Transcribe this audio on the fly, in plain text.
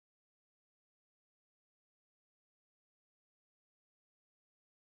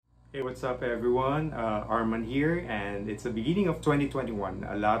Hey, what's up everyone? Arman here, and it's the beginning of 2021.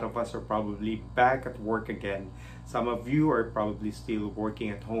 A lot of us are probably back at work again. Some of you are probably still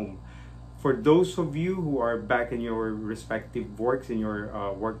working at home. For those of you who are back in your respective works, in your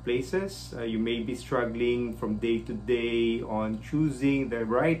workplaces, you may be struggling from day to day on choosing the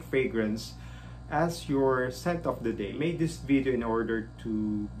right fragrance as your scent of the day. I made this video in order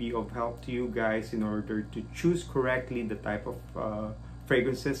to be of help to you guys in order to choose correctly the type of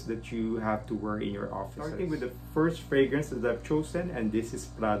fragrances that you have to wear in your office. Starting with the first fragrance that I've chosen, and this is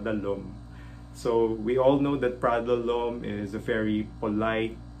Prada L'Homme. So we all know that Prada L'Homme is a very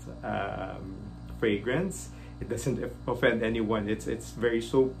polite fragrance. It doesn't offend anyone. It's very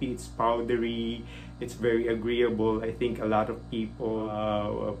soapy, it's powdery, it's very agreeable. I think a lot of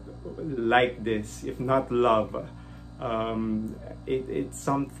people like this, if not love. It's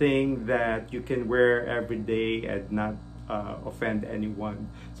something that you can wear every day and not offend anyone.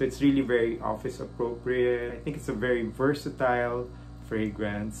 So it's really very office appropriate. I think it's a very versatile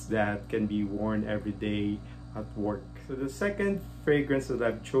fragrance that can be worn every day at work. So the second fragrance that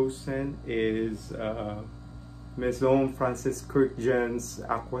I've chosen is Maison Francis Kurkdjian's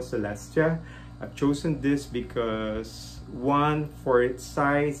Aqua Celestia. I've chosen this because, one, for its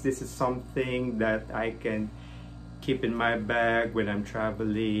size, this is something that I can keep in my bag when I'm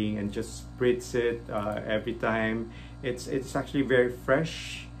traveling and just spritz it every time. It's actually very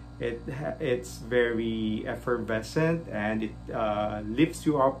fresh. It's very effervescent, and it lifts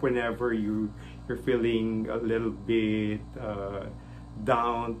you up whenever you're feeling a little bit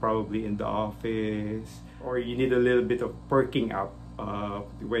down, probably in the office, or you need a little bit of perking up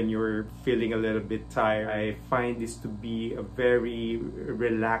when you're feeling a little bit tired. I find this to be a very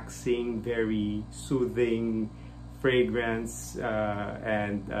relaxing, very soothing fragrance,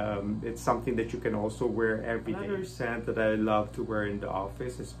 and it's something that you can also wear every day. Another scent that I love to wear in the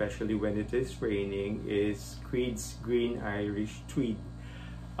office, especially when it is raining, is Creed's Green Irish Tweed.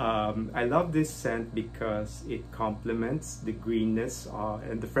 I love this scent because it complements the greenness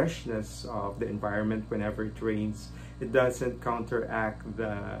and the freshness of the environment whenever it rains. It doesn't counteract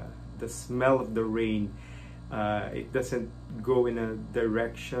the smell of the rain. It doesn't go in a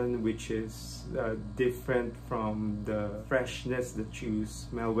direction which is different from the freshness that you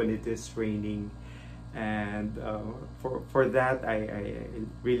smell when it is raining. And for that, I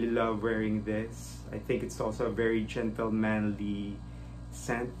really love wearing this. I think it's also a very gentlemanly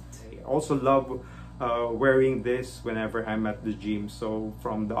scent. I also love wearing this whenever I'm at the gym. So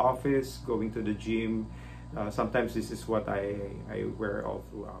from the office, going to the gym, sometimes this is what I wear all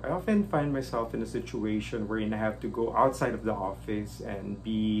throughout. I often find myself in a situation wherein I have to go outside of the office and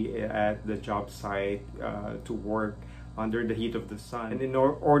be at the job site to work under the heat of the sun. And in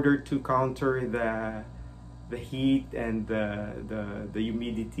order to counter the heat and the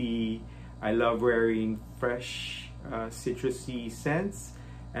humidity, I love wearing fresh citrusy scents.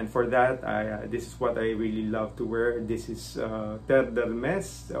 And for that, this is what I really love to wear. This is Terre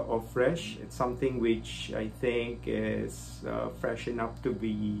d'Hermès of Fresh. It's something which I think is fresh enough to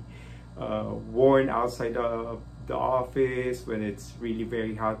be worn outside of the office when it's really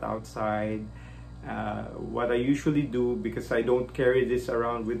very hot outside. What I usually do, because I don't carry this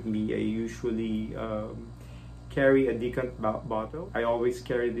around with me, I usually carry a decant bottle. I always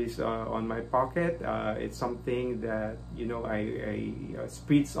carry this on my pocket. It's something that, you know, I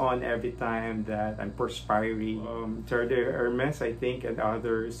spritz on every time that I'm perspiring. Terre d'Hermès, I think, and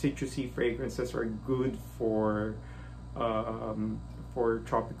other citrusy fragrances are good for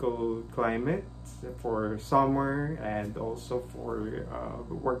tropical climates, for summer, and also for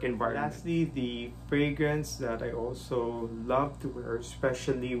work environment. Lastly, the fragrance that I also love to wear,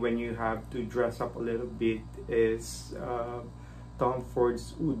 especially when you have to dress up a little bit, is Tom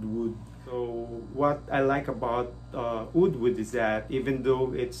Ford's Oud Wood. So what I like about Oud Wood is that even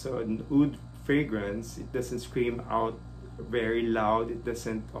though it's an oud fragrance, it doesn't scream out very loud. It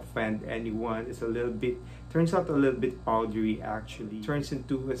doesn't offend anyone. It's a little bit, turns out a little bit powdery actually. It turns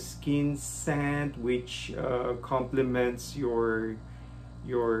into a skin scent which complements your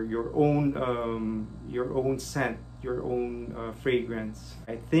own scent, your own fragrance.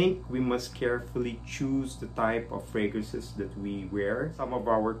 I think we must carefully choose the type of fragrances that we wear. Some of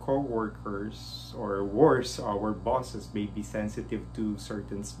our co-workers, or worse, our bosses, may be sensitive to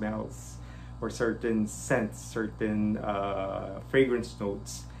certain smells or certain scents, certain fragrance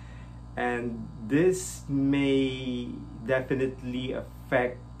notes, and this may definitely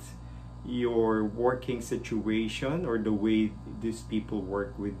affect your working situation or the way these people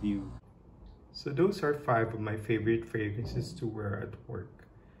work with you. So those are 5 of my favorite fragrances to wear at work.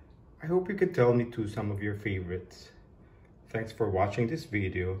 I hope you could tell me too some of your favorites. Thanks for watching this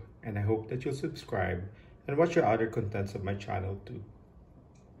video, and I hope that you'll subscribe and watch your other contents of my channel too.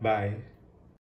 Bye!